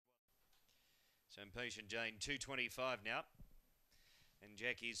So Impatient Jane, 225 now. And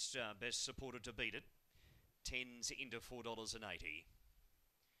Jackie's best supported to beat it. 10s into $4.80.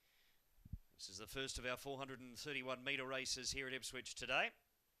 This is the first of our 431 metre races here at Ipswich today.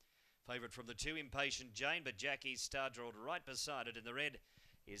 Favourite from the two, Impatient Jane, but Jackie's star drawn right beside it in the red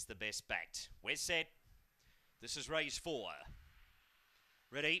is the best backed. We're set. This is race 4.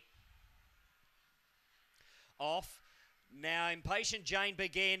 Ready. Off. Now, Impatient Jane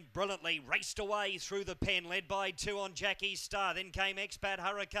began brilliantly, raced away through the pen, led by 2 on Jackie's Star. Then came Expat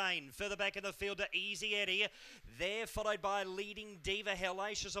Hurricane. Further back in the field to Easy Eddie. There, followed by Leading Diva.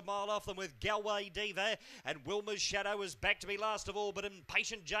 Hellacious a mile off them with Galway Diva. And Wilma's Shadow is back to be last of all, but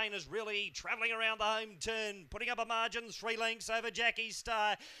Impatient Jane is really travelling around the home turn, putting up a margin 3 lengths over Jackie's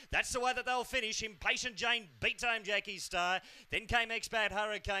Star. That's the way that they'll finish. Impatient Jane beats home Jackie's Star. Then came Expat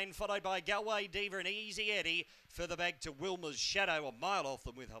Hurricane, followed by Galway Diva and Easy Eddie. Further back to Wilma's Shadow, a mile off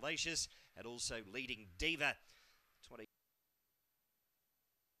them with Hellacious, and also Leading Diva.